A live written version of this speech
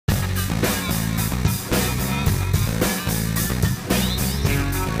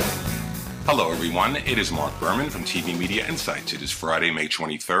Hello everyone, it is Marc Berman from TV Media Insights. It is Friday, May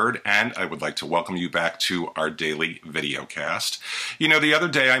 23rd, and I would like to welcome you back to our daily video cast. You know, the other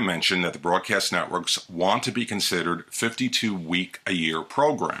day I mentioned that the broadcast networks want to be considered 52-week-a-year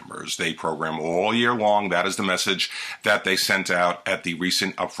programmers. They program all year long. That is the message that they sent out at the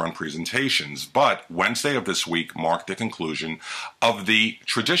recent upfront presentations. But Wednesday of this week marked the conclusion of the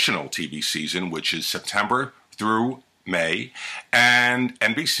traditional TV season, which is September through May, and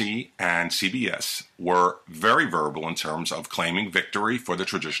NBC and CBS were very verbal in terms of claiming victory for the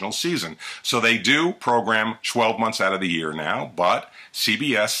traditional season. So they do program 12 months out of the year now, but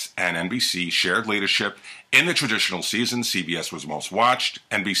CBS and NBC shared leadership in the traditional season. CBS was most watched.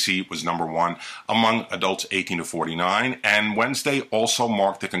 NBC was number one among adults 18 to 49. And Wednesday also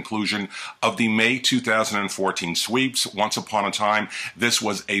marked the conclusion of the May 2014 sweeps. Once upon a time, this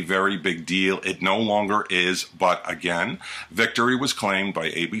was a very big deal. It no longer is, but again, victory was claimed by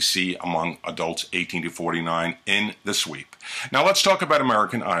ABC among adults 18 to 49 in the sweep. Now let's talk about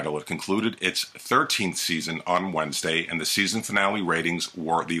American Idol. It concluded its 13th season on Wednesday, and the season finale ratings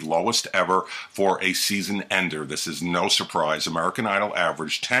were the lowest ever for a season ender. This is no surprise. American Idol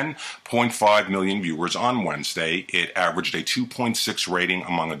averaged 10.5 million viewers on Wednesday. It averaged a 2.6 rating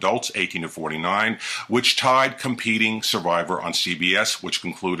among adults 18 to 49, which tied competing Survivor on CBS, which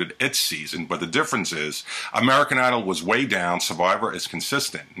concluded its season. But the difference is American Idol was way down. Survivor is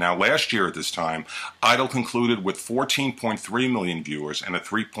consistent. Now, last year at this time, Idol concluded with 14.3 million viewers and a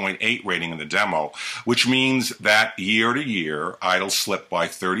 3.8 rating in the demo, which means that year to year, Idol slipped by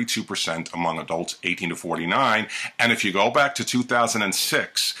 32% among adults 18 to 49. And if you go back to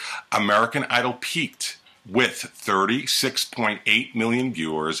 2006, American Idol peaked with 36.8 million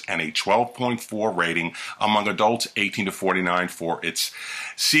viewers and a 12.4 rating among adults 18 to 49 for its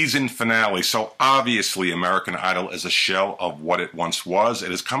season finale. So obviously American Idol is a shell of what it once was.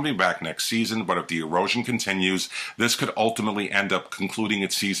 It is coming back next season, but if the erosion continues, this could ultimately end up concluding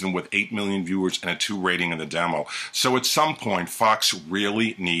its season with 8 million viewers and a 2 rating in the demo. So at some point, Fox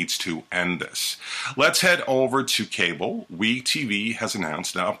really needs to end this. Let's head over to cable. WeTV has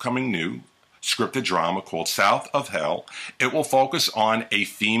announced an upcoming new scripted drama called South of Hell. It will focus on a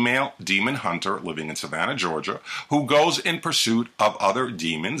female demon hunter living in Savannah, Georgia, who goes in pursuit of other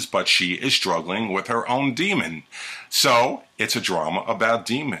demons, but she is struggling with her own demon. So it's a drama about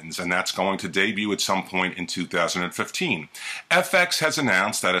demons, and that's going to debut at some point in 2015. FX has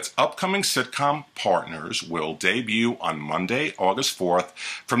announced that its upcoming sitcom Partners will debut on Monday, August 4th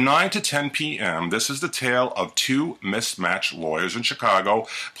from 9 to 10 p.m. This is the tale of two mismatched lawyers in Chicago,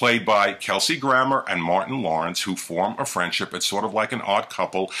 played by Kelsey and Martin Lawrence, who form a friendship. It's sort of like an odd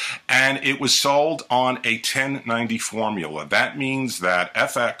couple, and it was sold on a 1090 formula. That means that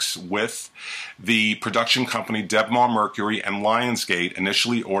FX, with the production company Debmar Mercury and Lionsgate,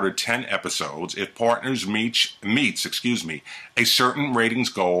 initially ordered 10 episodes. If Partners meets a certain ratings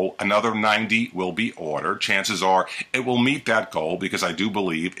goal, another 90 will be ordered. Chances are it will meet that goal because I do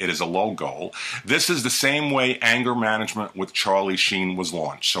believe it is a low goal. This is the same way Anger Management with Charlie Sheen was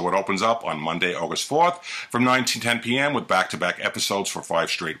launched. So it opens up on Monday, August 4th from 9 to 10 p.m. with back-to-back episodes for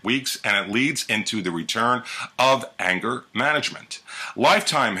 5 straight weeks, and it leads into the return of Anger Management.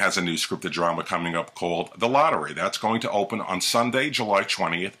 Lifetime has a new scripted drama coming up called The Lottery. That's going to open on Sunday, July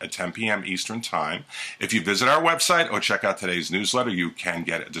 20th at 10 p.m. Eastern Time. If you visit our website or check out today's newsletter, you can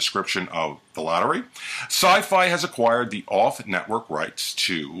get a description of The Lottery. Sci-Fi has acquired the off-network rights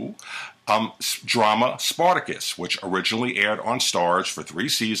to drama Spartacus, which originally aired on Starz for 3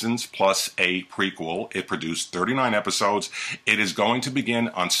 seasons plus a prequel. It produced 39 episodes. It is going to begin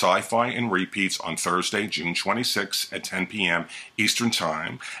on Sci-Fi and repeats on Thursday, June 26 at 10 p.m. Eastern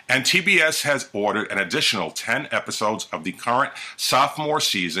Time. And TBS has ordered an additional 10 episodes of the current sophomore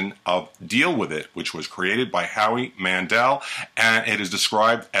season of Deal With It, which was created by Howie Mandel, and it is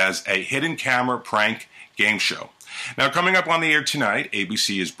described as a hidden camera prank game show. Now, coming up on the air tonight,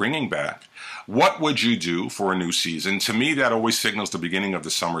 ABC is bringing back What Would You Do for a New Season? To me, that always signals the beginning of the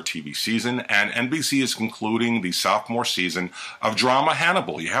summer TV season, and NBC is concluding the sophomore season of drama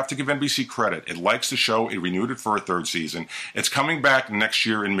Hannibal. You have to give NBC credit. It likes the show. It renewed it for a 3rd season. It's coming back next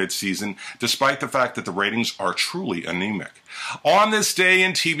year in mid-season, despite the fact that the ratings are truly anemic. On this day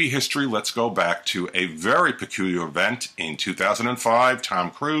in TV history, let's go back to a very peculiar event. In 2005,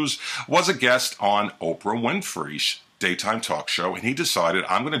 Tom Cruise was a guest on Oprah Winfrey's daytime talk show, and he decided,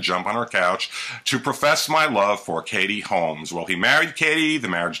 I'm going to jump on her couch to profess my love for Katie Holmes. Well, he married Katie, the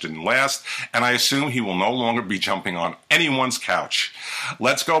marriage didn't last, and I assume he will no longer be jumping on anyone's couch.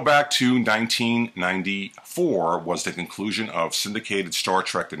 Let's go back to 1994. 4 was the conclusion of syndicated Star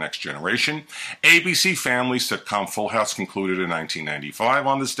Trek The Next Generation. ABC Family sitcom Full House concluded in 1995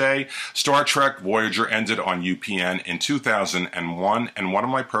 on this day. Star Trek Voyager ended on UPN in 2001, and one of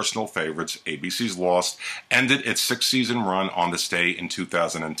my personal favorites, ABC's Lost, ended its 6-season run on this day in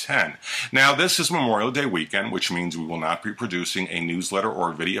 2010. Now, this is Memorial Day weekend, which means we will not be producing a newsletter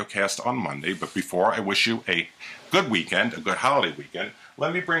or a video cast on Monday, but before I wish you a good weekend, a good holiday weekend,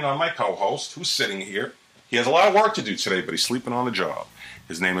 let me bring on my co-host, who's sitting here. He has a lot of work to do today, but he's sleeping on the job.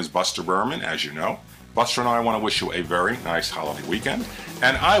 His name is Buster Berman, as you know. Buster and I want to wish you a very nice holiday weekend,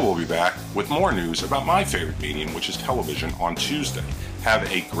 and I will be back with more news about my favorite medium, which is television, on Tuesday. Have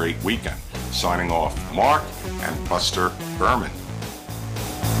a great weekend. Signing off, Mark and Buster Berman.